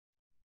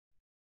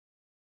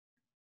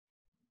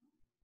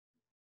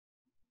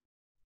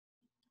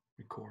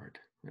record.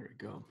 There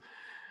we go.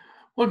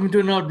 Welcome to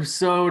another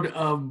episode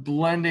of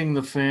Blending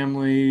the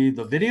Family,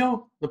 the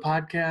video, the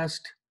podcast,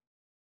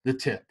 the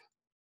tip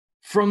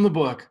from the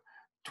book,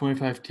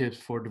 25 Tips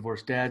for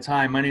Divorced Dads.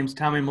 Hi, my name is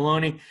Tommy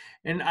Maloney,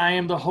 and I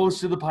am the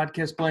host of the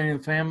podcast, Blending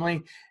the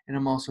Family, and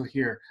I'm also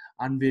here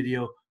on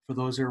video for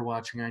those that are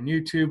watching on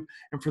YouTube.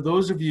 And for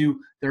those of you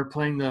that are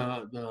playing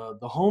the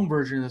home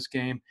version of this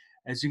game,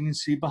 as you can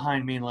see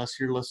behind me, unless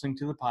you're listening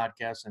to the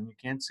podcast and you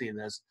can't see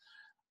this,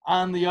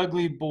 on the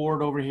ugly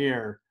board over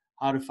here,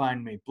 how to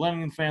find me.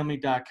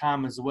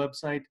 blendingfamily.com is the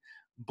website.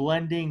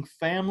 Blending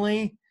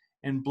Family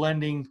and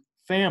Blending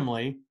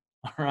Family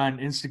are on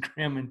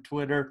Instagram and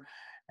Twitter.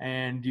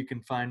 And you can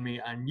find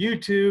me on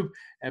YouTube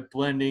at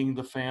Blending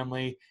the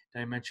Family.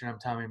 Did I mention I'm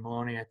Tommy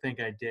Maloney? I think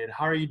I did.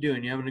 How are you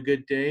doing? You having a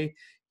good day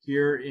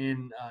here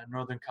in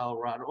northern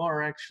Colorado?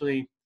 Or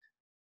actually,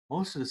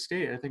 most of the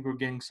state. I think we're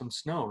getting some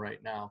snow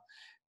right now.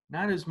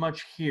 Not as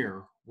much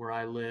here where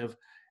I live,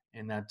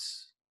 and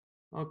that's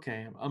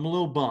okay. I'm a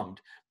little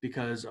bummed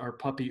because our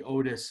puppy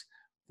Otis,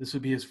 this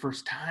would be his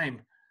first time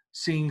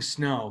seeing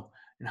snow.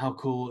 And how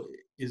cool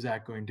is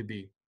that going to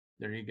be?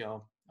 There you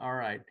go. All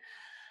right.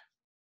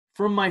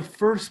 From my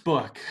first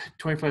book,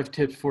 25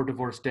 Tips for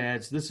Divorced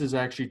Dads, this is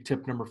actually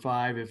tip number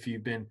 5. If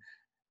you've been,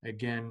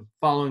 again,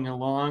 following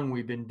along,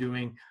 we've been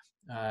doing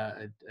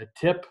a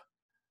tip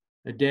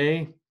a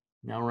day.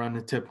 Now we're on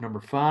to tip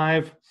number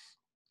 5.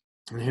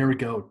 And here we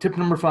go. Tip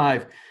number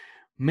 5,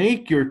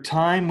 make your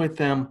time with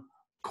them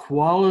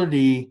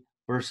quality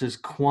versus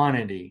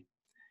quantity.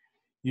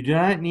 You do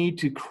not need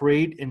to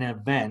create an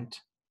event.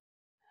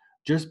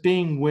 Just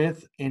being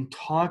with and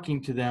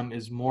talking to them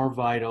is more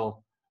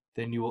vital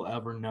than you will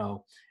ever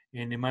know.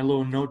 And in my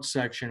little notes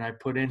section, I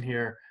put in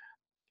here,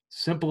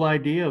 simple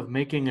idea of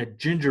making a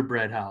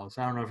gingerbread house.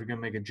 I don't know if you're going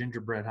to make a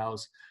gingerbread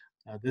house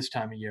this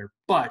time of year,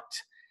 but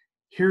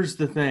here's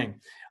the thing.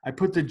 I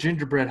put the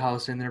gingerbread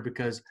house in there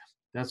because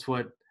that's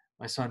what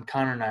my son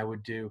Connor and I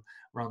would do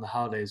around the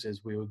holidays,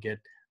 is we would get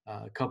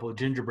a couple of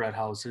gingerbread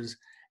houses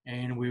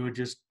and we would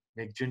just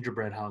make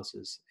gingerbread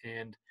houses,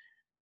 and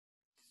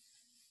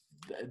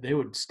they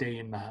would stay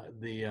in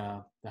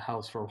the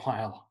house for a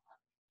while.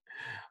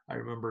 I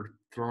remember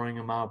throwing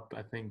them out,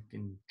 I think,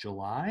 in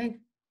July.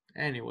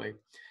 Anyway,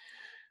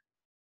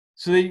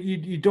 so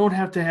you don't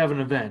have to have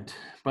an event.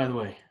 By the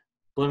way,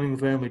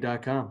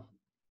 blendingthefamily.com.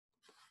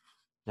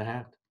 The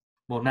hat.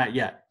 Well, not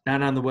yet.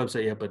 Not on the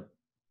website yet, but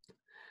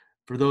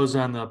for those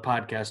on the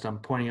podcast, I'm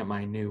pointing at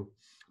my new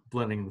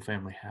Blending the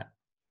Family hat.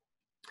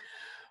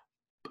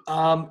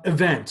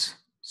 Events.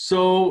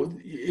 So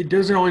it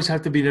doesn't always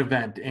have to be an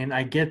event. And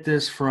I get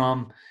this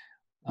from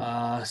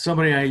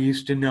somebody I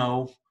used to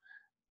know.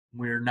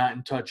 We're not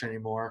in touch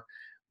anymore.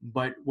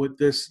 But what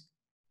this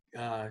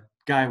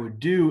guy would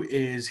do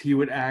is he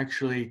would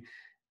actually,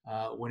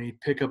 when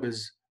he'd pick up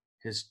his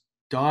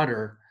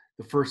daughter,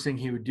 the first thing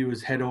he would do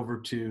is head over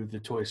to the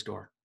toy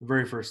store, the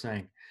very first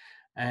thing.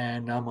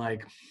 And I'm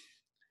like,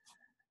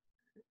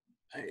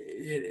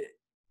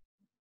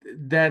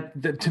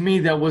 that to me,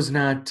 that was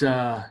not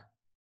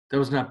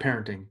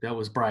parenting. That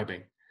was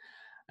bribing.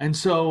 And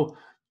so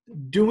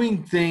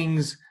doing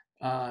things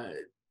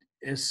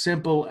as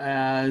simple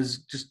as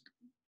just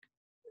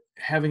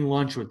having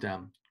lunch with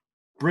them,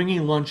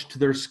 bringing lunch to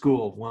their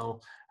school.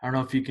 Well, I don't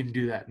know if you can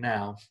do that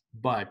now,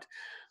 but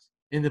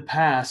in the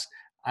past,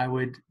 I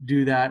would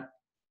do that,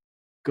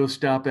 go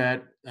stop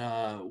at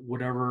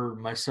whatever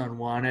my son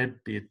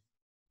wanted, be it,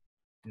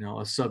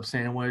 a sub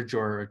sandwich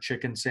or a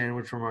chicken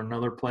sandwich from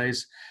another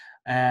place,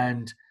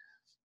 and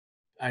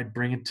I'd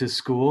bring it to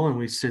school and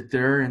we'd sit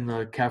there in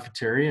the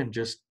cafeteria and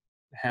just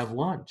have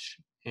lunch.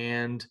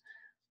 And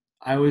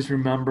I always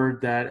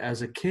remembered that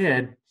as a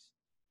kid,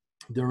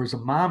 there was a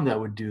mom that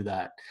would do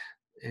that.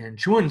 And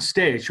she wouldn't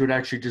stay. She would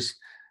actually just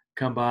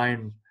come by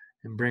and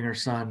bring her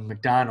son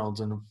McDonald's.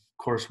 And of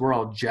course, we're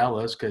all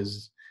jealous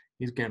because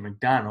he's getting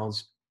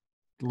McDonald's.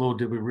 Little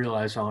did we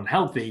realize how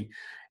unhealthy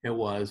it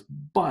was.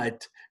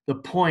 But the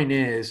point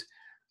is,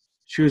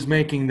 she was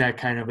making that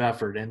kind of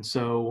effort. And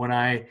so when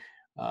I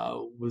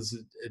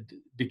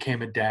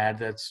became a dad,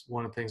 that's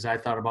one of the things I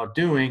thought about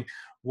doing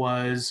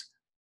was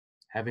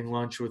having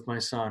lunch with my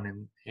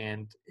son.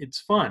 And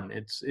it's fun.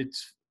 It's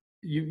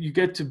you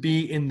get to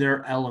be in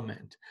their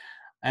element.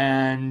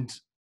 And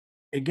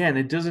again,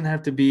 it doesn't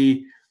have to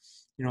be,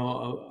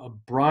 a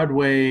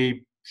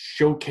Broadway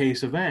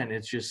showcase event.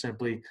 It's just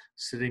simply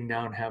sitting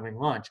down, having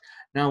lunch.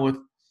 Now with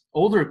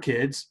older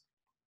kids,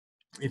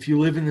 if you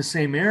live in the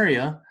same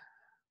area,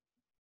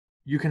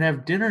 you can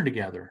have dinner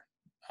together.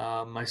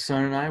 My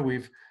son and I,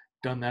 we've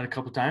done that a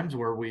couple times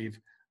where we've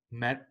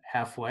met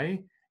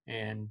halfway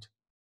and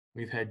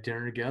we've had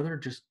dinner together,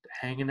 just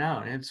hanging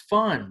out. And it's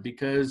fun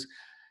because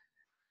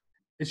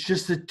it's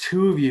just the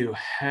two of you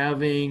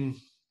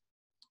having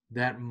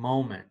that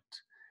moment.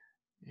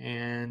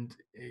 And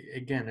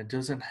again, it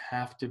doesn't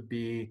have to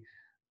be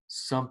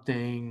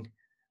something,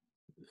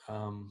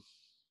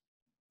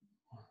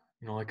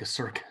 like a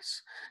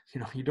circus.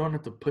 You don't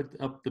have to put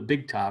up the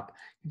big top.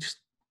 You just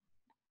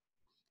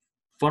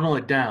funnel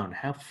it down,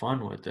 have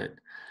fun with it.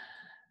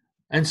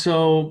 And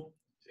so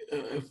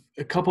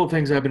a couple of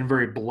things I've been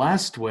very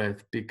blessed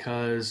with,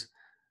 because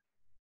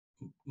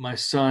my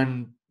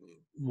son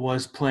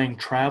was playing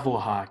travel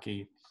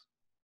hockey.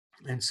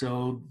 And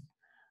so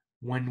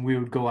when we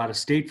would go out of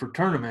state for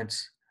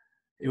tournaments,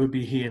 it would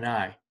be he and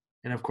I.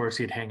 And of course,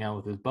 he'd hang out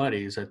with his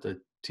buddies at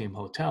the team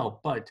hotel,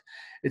 but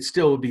it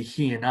still would be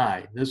he and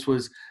I. This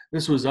was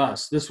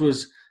us. This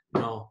was,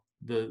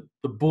 the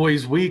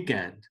boys'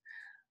 weekend,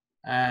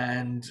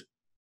 and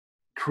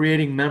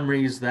creating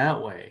memories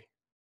that way.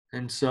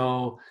 And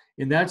so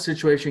in that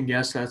situation,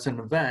 yes, that's an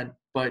event,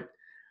 but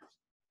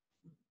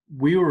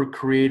we were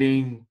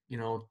creating,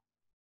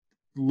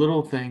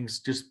 little things,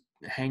 just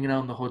hanging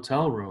out in the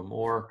hotel room,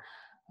 or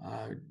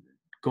uh,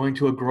 going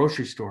to a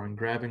grocery store and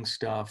grabbing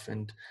stuff,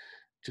 and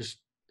just,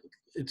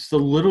 it's the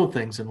little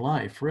things in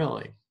life,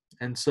 really.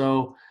 And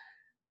so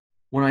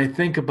when I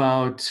think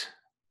about,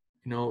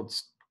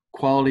 it's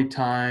quality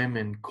time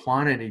and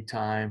quantity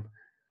time,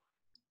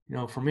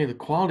 for me, the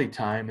quality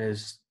time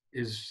is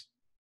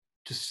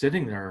just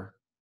sitting there,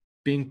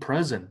 being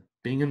present,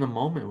 being in the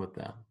moment with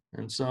them.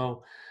 And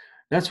so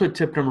that's what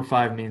tip number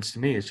 5 means to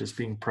me, is just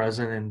being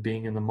present and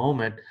being in the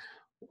moment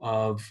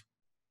of,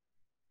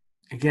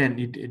 again,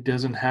 it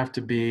doesn't have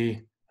to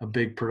be a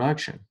big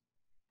production.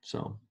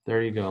 So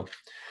there you go.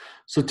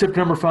 So tip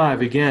number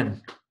 5,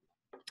 again,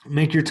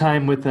 make your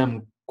time with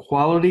them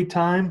quality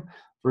time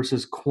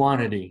versus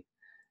quantity.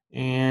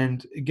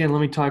 And again,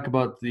 let me talk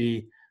about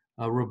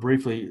real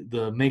briefly,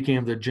 the making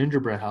of the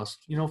gingerbread house.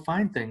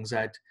 Find things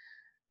that,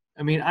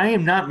 I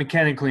am not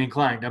mechanically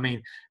inclined.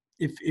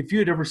 If you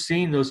had ever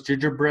seen those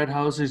gingerbread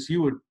houses,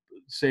 you would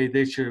say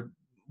they should,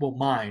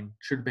 mine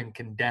should have been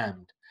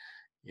condemned,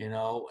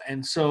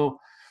 And so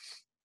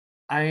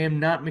I am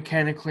not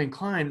mechanically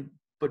inclined,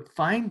 but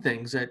find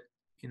things that,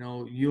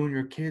 you and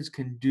your kids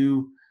can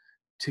do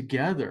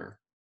together.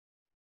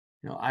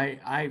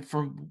 I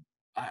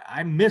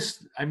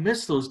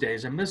miss those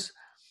days. I miss,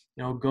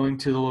 going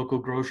to the local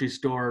grocery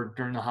store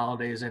during the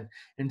holidays and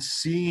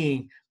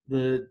seeing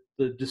the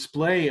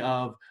display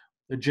of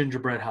the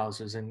gingerbread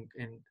houses, and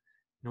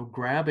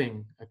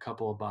grabbing a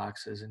couple of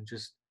boxes and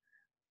just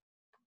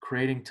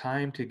creating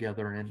time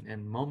together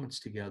and moments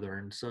together.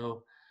 And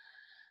so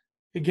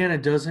again,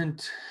 it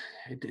doesn't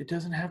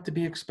have to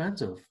be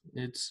expensive.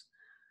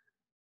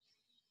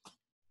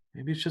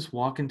 Maybe it's just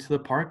walking to the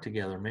park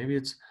together. Maybe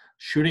it's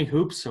shooting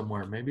hoops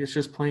somewhere. Maybe it's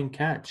just playing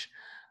catch.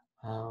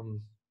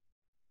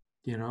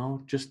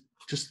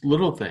 Just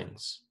little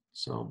things.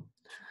 So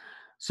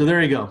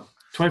there you go.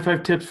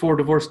 25 Tips for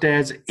Divorced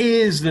Dads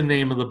is the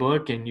name of the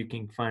book, and you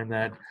can find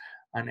that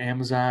on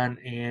Amazon,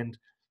 and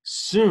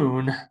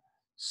soon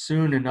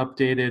an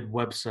updated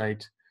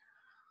website.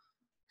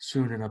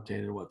 Soon an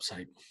updated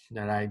website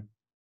that I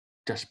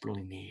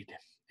desperately need.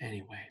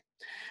 Anyway,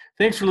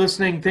 thanks for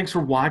listening. Thanks for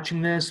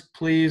watching this.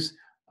 Please,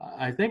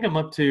 I think I'm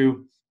up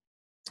to,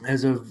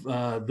 as of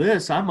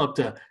this, I'm up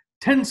to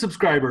 10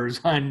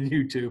 subscribers on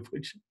YouTube,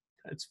 which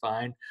that's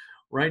fine.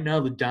 Right now,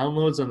 the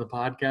downloads on the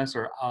podcast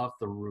are off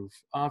the roof,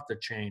 off the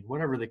chain,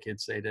 whatever the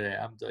kids say today.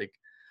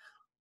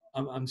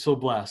 I'm so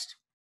blessed.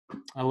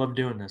 I love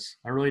doing this.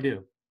 I really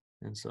do.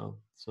 And so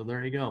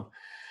there you go.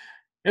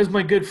 As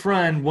my good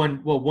friend,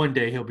 one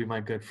day he'll be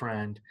my good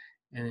friend.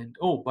 And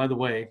oh, by the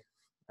way,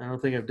 I don't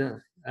think I've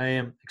done. I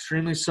am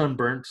extremely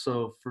sunburnt.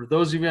 So for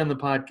those of you on the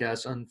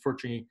podcast,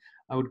 unfortunately,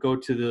 I would go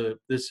to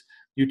this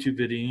YouTube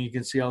video, and you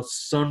can see how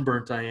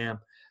sunburnt I am.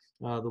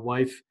 The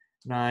wife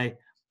and I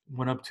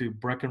went up to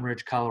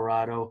Breckenridge,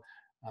 Colorado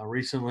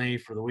recently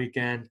for the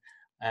weekend,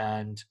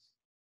 and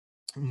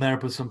met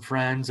up with some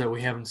friends that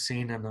we haven't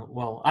seen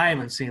I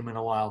haven't seen them in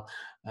a while,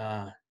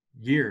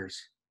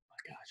 years.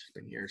 My gosh, it's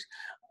been years.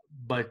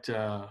 But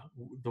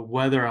the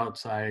weather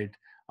outside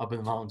up in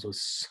the mountains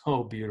was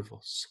so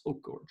beautiful, so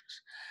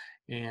gorgeous.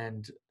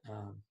 And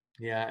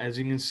yeah, as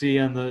you can see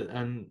on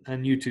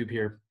YouTube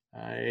here,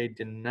 I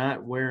did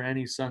not wear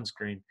any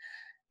sunscreen,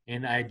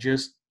 and I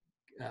just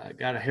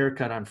got a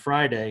haircut on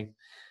Friday,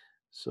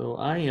 so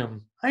I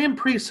am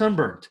pretty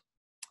sunburnt.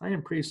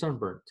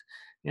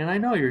 And I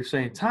know you're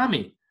saying,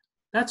 Tommy,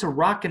 that's a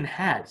rockin'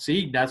 hat.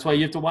 See, that's why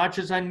you have to watch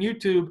us on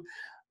YouTube.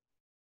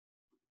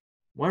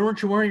 Why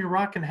weren't you wearing your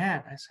rockin'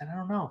 hat? I said, I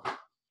don't know.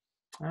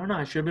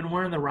 I should have been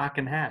wearing the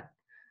rockin' hat,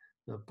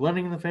 the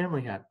blending in the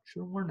family hat.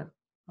 Should have worn it.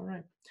 All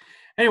right.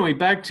 Anyway,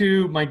 back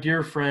to my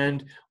dear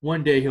friend.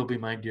 One day he'll be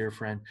my dear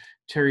friend,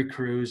 Terry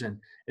Crews. And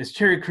as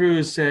Terry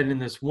Crews said in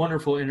this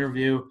wonderful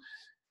interview,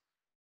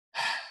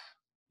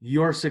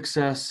 your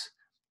success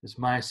is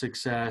my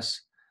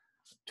success.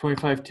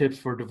 25 tips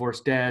for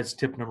divorced dads.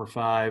 Tip number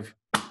 5.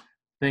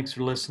 Thanks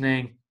for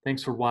listening.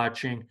 Thanks for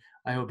watching.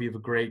 I hope you have a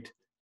great,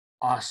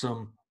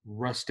 awesome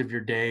rest of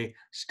your day,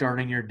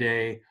 starting your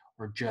day,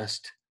 or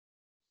just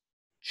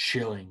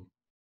chilling.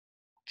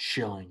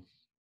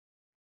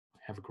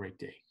 Have a great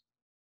day.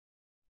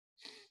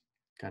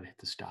 Gotta hit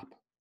the stop.